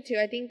too.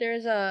 I think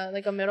there's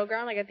a middle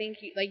ground. Like I think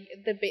like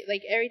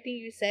like everything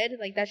you said,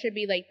 like that should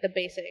be like the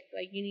basic.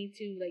 Like you need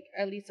to like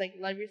at least like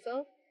love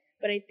yourself.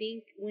 But I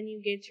think when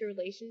you get to a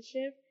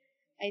relationship,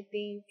 I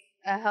think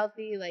a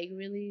healthy, like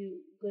really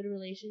good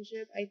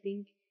relationship, I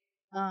think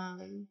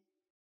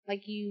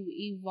like you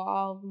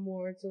evolve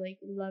more to like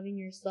loving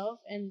yourself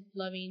and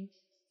loving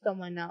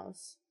someone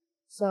else.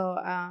 So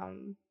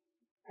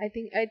I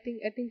think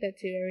that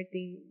too.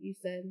 Everything you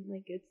said,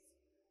 like it's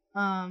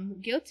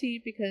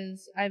guilty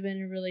because I've been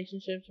in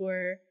relationships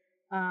where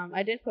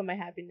I did put my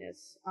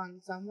happiness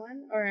on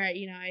someone, or I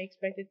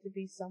expected to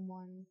be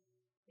someone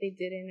they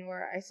didn't,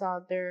 or I saw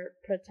their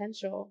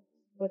potential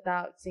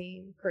without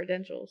seeing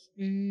credentials.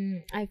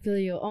 I feel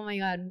you. Oh my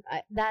god,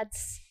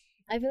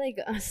 I feel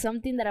like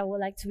something that I would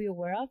like to be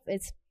aware of.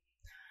 It's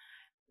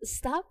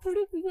stop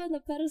putting people on the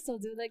pedestal,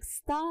 dude. Like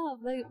stop.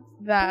 Like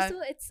That first of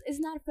all, it's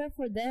not fair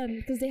for them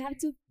because they have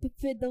to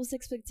fit those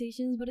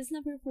expectations, but it's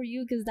not fair for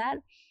you because that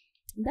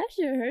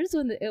shit hurts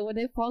when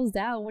it falls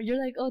down. When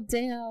you're like, oh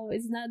damn,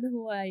 it's not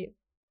who I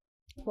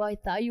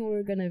thought you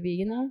were gonna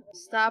be.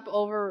 Stop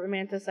over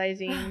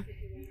romanticizing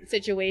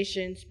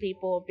situations,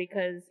 people,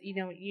 because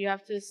you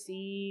have to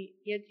see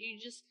you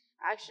just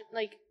actually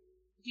like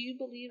do you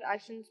believe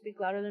actions speak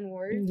louder than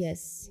words?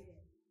 Yes.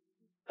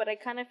 But I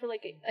kind of feel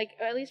like,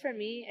 or at least for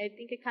me, I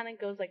think it kind of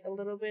goes like a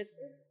little bit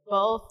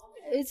both.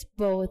 It's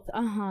both.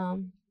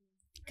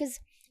 Cause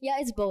yeah,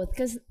 it's both.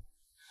 Cause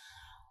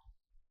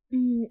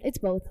it's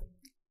both.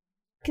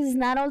 Cause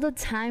not all the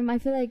time. I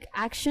feel like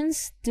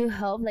actions do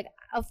help. Like,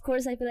 of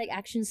course, I feel like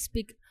actions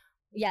speak,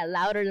 yeah,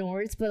 louder than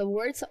words. But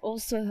words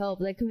also help.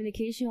 Like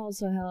communication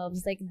also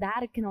helps. Like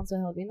that can also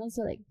help. You know.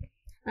 So like,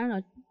 I don't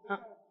know.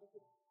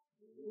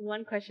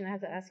 One question I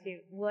have to ask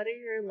you: what are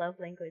your love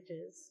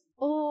languages?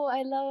 Oh,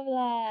 I love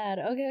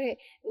that. Okay.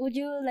 Would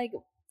you like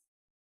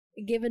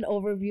give an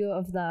overview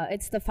of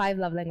it's the 5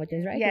 love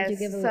languages, right? Yes. Could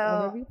you give an So,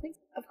 overview, please?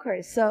 of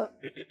course. So,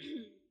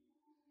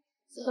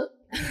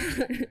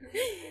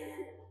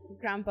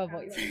 Grandpa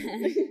voice.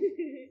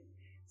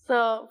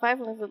 So,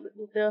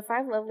 the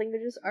 5 love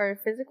languages are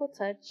physical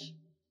touch,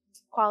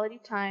 quality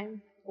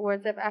time,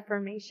 words of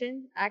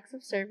affirmation, acts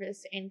of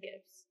service, and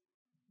gifts.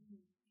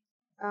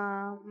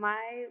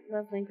 My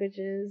love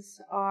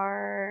languages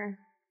are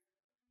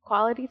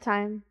quality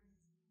time,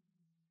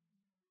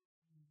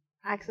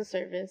 acts of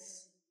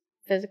service,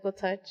 physical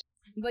touch.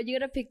 But you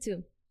gotta pick 2.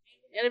 And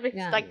if it's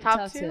Yeah, like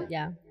top 2,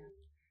 yeah.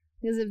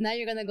 Because if not,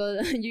 you're gonna go.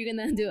 You're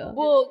gonna do it.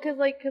 Well, cause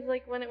when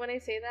I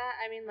say that,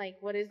 I mean like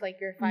what is like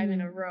your 5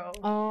 in a row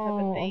type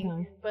of thing.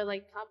 Okay. But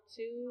like top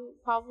 2,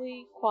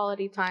 probably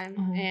quality time,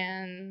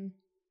 and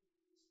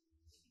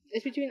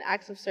it's between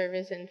acts of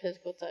service and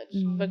physical touch.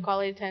 But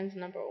quality time's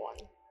number 1.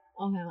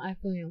 Okay, I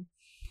feel you.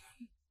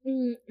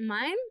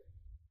 Mine,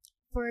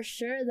 for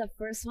sure, the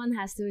first one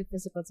has to be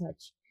physical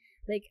touch.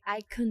 Like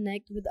I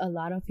connect with a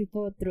lot of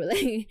people through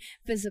like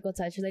physical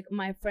touch. Like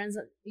my friends,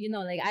 you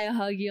know, like I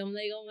hug you. I'm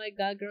like, oh my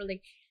god, girl!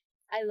 Like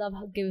I love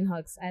giving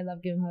hugs. I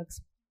love giving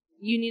hugs.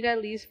 You need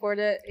at least 4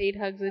 to 8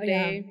 hugs a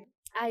day.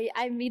 Yeah.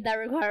 I meet that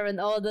requirement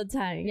all the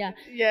time. Yeah.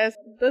 Yes,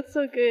 that's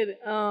so good.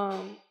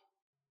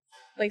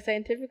 Like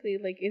scientifically,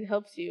 like it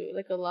helps you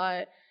like a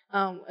lot.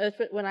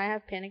 When I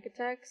have panic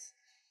attacks,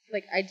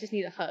 like I just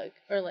need a hug,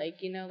 or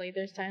like you know, like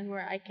there's times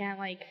where I can't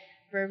like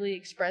verbally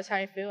express how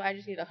I feel. I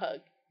just need a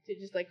hug to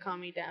just like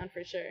calm me down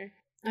for sure.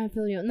 I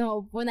feel you.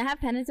 No, when I have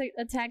panic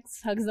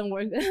attacks, hugs don't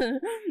work.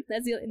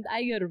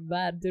 I get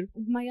bad, dude.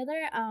 My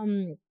other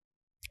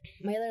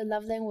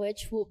love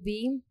language would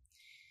be,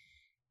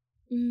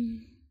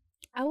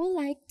 I would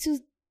like to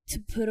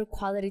put a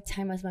quality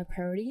time as my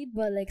priority,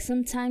 but like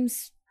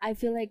sometimes I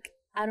feel like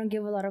I don't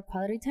give a lot of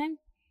quality time,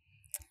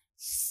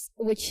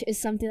 which is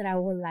something that I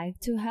would like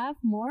to have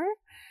more.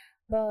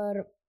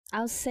 But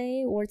I'll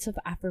say words of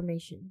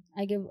affirmation.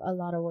 I give a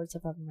lot of words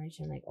of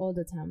affirmation, like all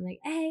the time. Like,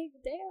 hey,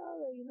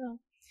 Dale, you know.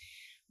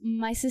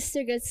 My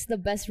sister gets the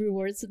best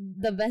rewards,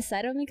 the best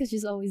side of me, because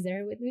she's always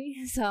there with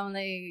me. So I'm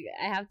like,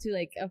 I have to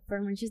like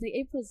affirm, and she's like,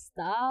 "Hey, but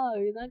stop,"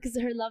 you know, because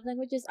her love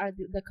languages are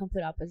the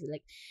complete opposite.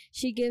 Like,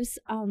 she gives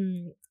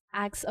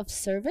acts of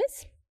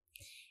service,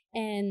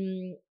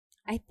 and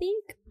I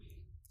think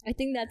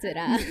that's it.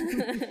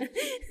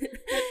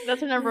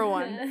 That's her number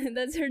 1.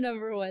 That's her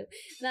number 1.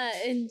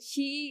 And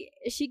she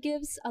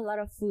gives a lot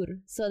of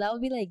food, so that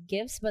would be like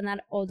gifts, but not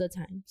all the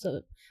time.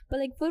 So, but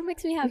like food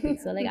makes me happy,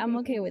 so like I'm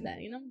okay with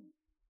that, you know.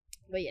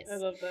 But yes, I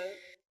love that.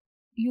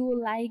 You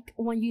like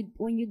when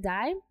you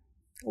die,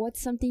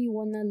 what's something you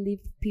wanna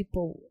leave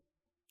people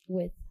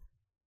with?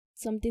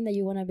 Something that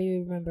you wanna be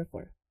remembered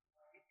for.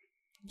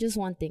 Just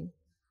one thing.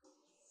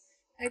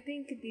 I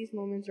think these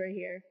moments right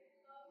here,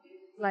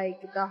 like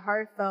the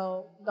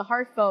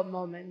heartfelt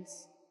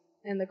moments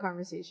and the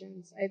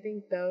conversations, I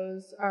think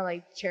those are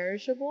like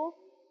cherishable,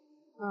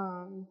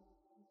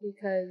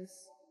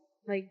 because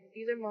like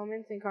these are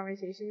moments and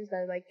conversations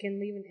that like can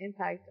leave an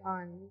impact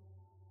on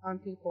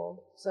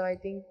people. So I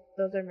think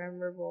those are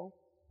memorable.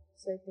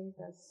 So I think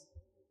that's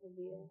would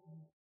be it.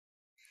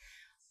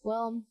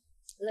 Well,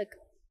 look,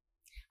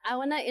 I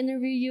wanna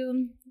interview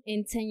you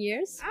in 10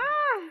 years.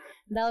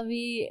 That'll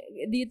be.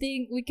 Do you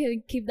think we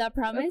can keep that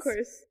promise? Of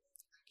course.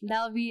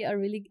 That'll be a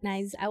really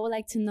nice. I would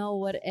like to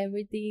know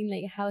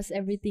how's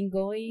everything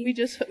going. We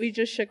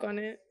just shook on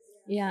it.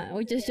 Yeah,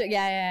 we just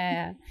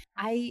yeah.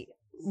 I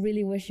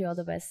really wish you all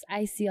the best.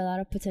 I see a lot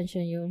of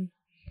potential in you.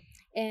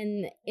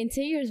 And in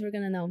 10 years, we're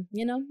gonna know,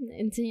 you know?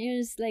 In 10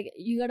 years, like,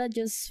 you gotta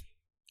just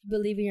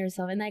believe in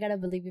yourself, and I gotta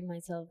believe in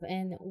myself.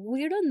 And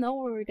we don't know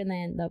where we're gonna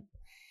end up,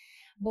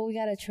 but we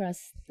gotta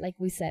trust, like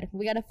we said.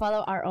 We gotta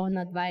follow our own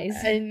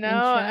advice. I know,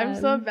 I'm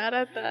so bad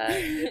at that.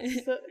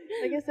 So,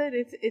 like I said,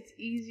 it's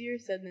easier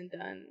said than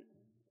done.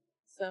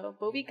 So,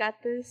 but we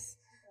got this.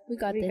 We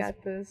got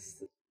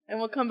this. And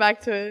we'll come back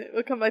to it.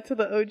 We'll come back to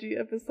the OG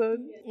episode.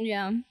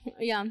 Yeah.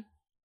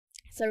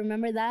 So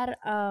remember that.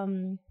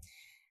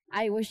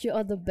 I wish you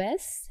all the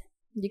best.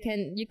 You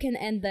can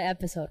end the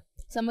episode.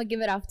 So I'm gonna give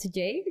it off to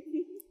Jay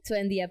to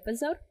end the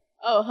episode.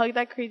 Oh, hug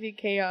that crazy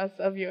chaos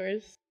of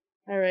yours.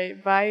 All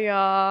right, bye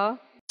y'all.